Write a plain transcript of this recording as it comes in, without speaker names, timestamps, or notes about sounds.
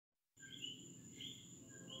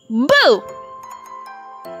Boo!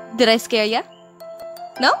 Did I scare ya?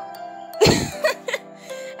 No?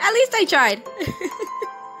 At least I tried.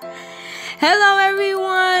 Hello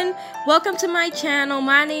everyone! Welcome to my channel.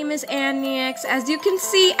 My name is Anniex. As you can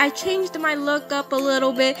see, I changed my look up a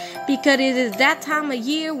little bit because it is that time of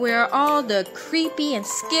year where all the creepy and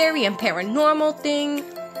scary and paranormal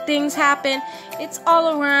things happen. It's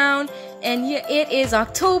all around, and yeah, it is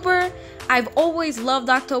October. I've always loved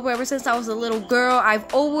October ever since I was a little girl.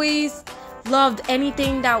 I've always loved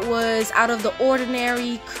anything that was out of the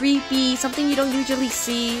ordinary, creepy, something you don't usually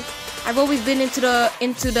see. I've always been into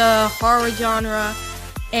the horror genre,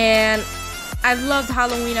 and I've loved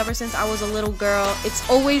Halloween ever since I was a little girl. It's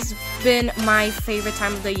always been my favorite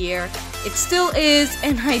time of the year. It still is,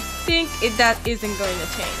 and I think that isn't going to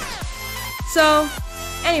change. So,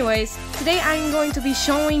 anyways, today I'm going to be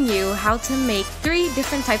showing you how to make 3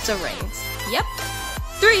 different types of rings. Yep,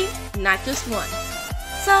 3, not just 1.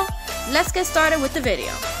 So, let's get started with the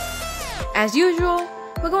video. As usual,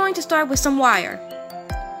 we're going to start with some wire.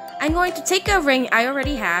 I'm going to take a ring I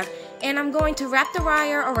already have, and I'm going to wrap the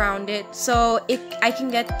wire around it so I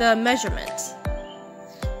can get the measurements.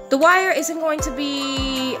 The wire isn't going to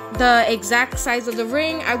be the exact size of the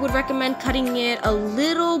ring. I would recommend cutting it a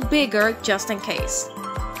little bigger just in case.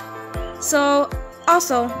 So,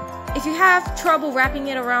 also, if you have trouble wrapping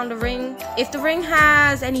it around the ring, if the ring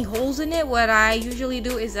has any holes in it, what I usually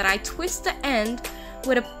do is that I twist the end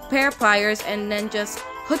with a pair of pliers and then just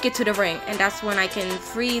hook it to the ring, and that's when I can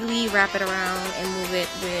freely wrap it around and move it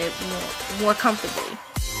with more comfortably.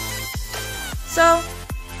 So,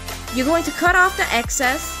 you're going to cut off the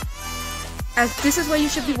excess, as this is where you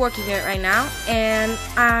should be working it right now, and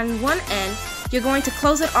on one end, you're going to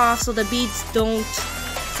close it off so the beads don't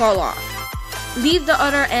fall off. Leave the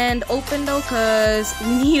other end open though, because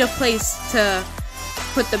we need a place to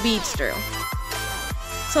put the beads through.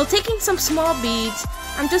 So taking some small beads,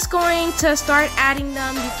 I'm just going to start adding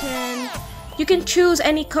them. You can choose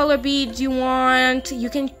any color beads you want. You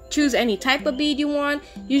can choose any type of bead you want.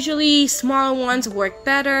 Usually smaller ones work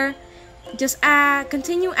better. Just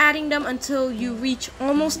continue adding them until you reach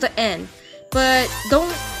almost the end. But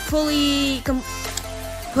don't fully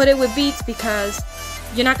put it with beads because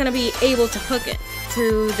you're not going to be able to hook it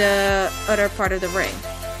to the other part of the ring.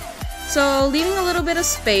 So leaving a little bit of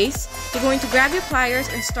space, you're going to grab your pliers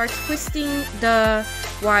and start twisting the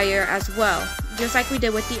wire as well, just like we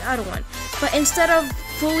did with the other one. But instead of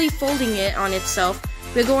fully folding it on itself,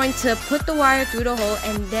 we're going to put the wire through the hole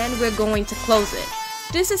and then we're going to close it.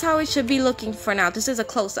 This is how it should be looking for now. This is a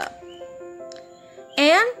close-up.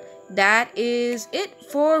 And that is it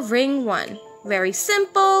for ring 1. Very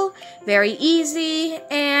simple, very easy,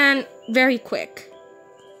 and very quick.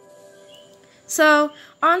 So,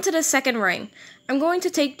 on to the second ring. I'm going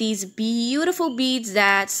to take these beautiful beads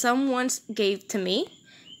that someone gave to me,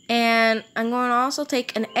 and I'm going to also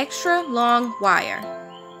take an extra long wire.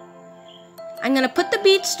 I'm going to put the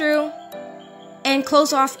beads through and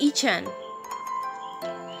close off each end.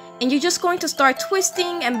 And you're just going to start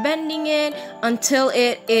twisting and bending it until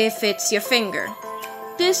it fits your finger.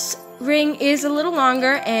 This ring is a little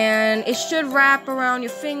longer and it should wrap around your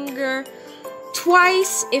finger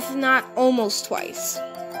twice, if not almost twice.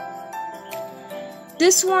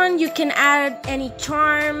 This one, you can add any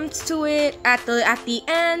charms to it at the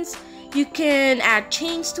ends. You can add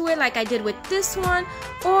chains to it like I did with this one,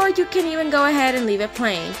 or you can even go ahead and leave it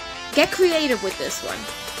plain. Get creative with this one.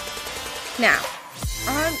 Now,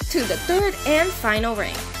 on to the third and final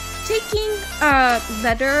ring. Taking a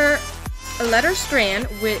leather strand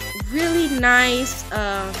with really nice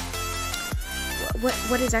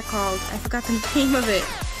what is that called? I forgot the name of it.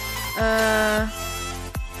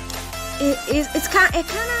 It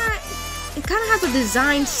kind of has a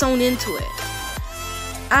design sewn into it.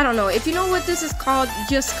 I don't know. If you know what this is called,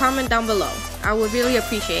 just comment down below. I would really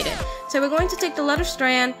appreciate it. So we're going to take the leather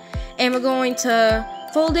strand and we're going to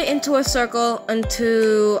fold it into a circle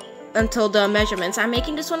until the measurements. I'm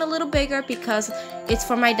making this one a little bigger because it's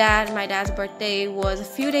for my dad. My dad's birthday was a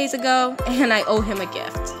few days ago and I owe him a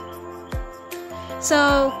gift.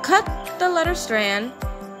 So cut the leather strand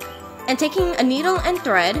and taking a needle and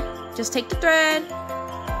thread, just take the thread,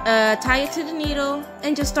 tie it to the needle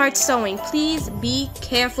and just start sewing. Please be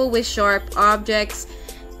careful with sharp objects.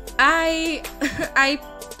 I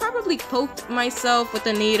probably poked myself with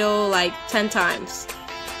the needle like 10 times.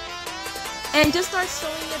 And just start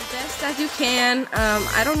sewing it best as you can.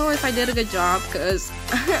 I don't know if I did a good job because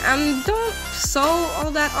I don't sew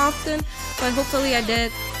all that often, but hopefully I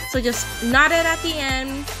did. So just knot it at the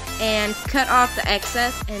end and cut off the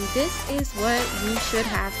excess, and this is what you should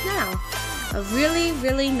have now. A really,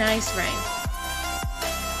 really nice ring.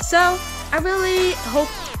 So I really hope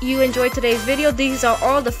you enjoyed today's video. These are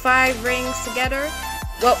all the 5 rings together.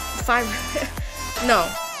 Well, 5 no,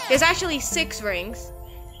 there's actually 6 rings,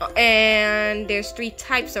 and there's 3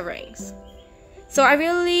 types of rings. So I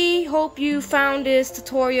really hope you found this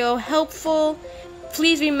tutorial helpful.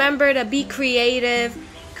 Please remember to be creative.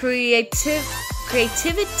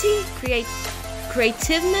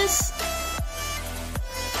 Creativeness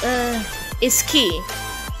is key.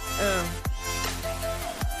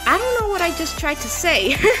 I don't know what I just tried to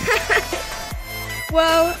say.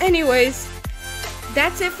 Well, anyways,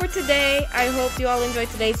 that's it for today. I hope you all enjoyed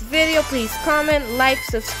today's video. Please comment, like,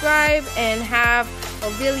 subscribe, and have a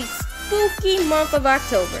really spooky month of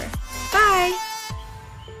October. Bye!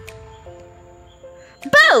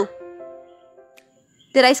 Boo!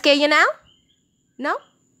 Did I scare you now? No?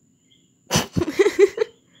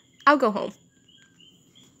 I'll go home.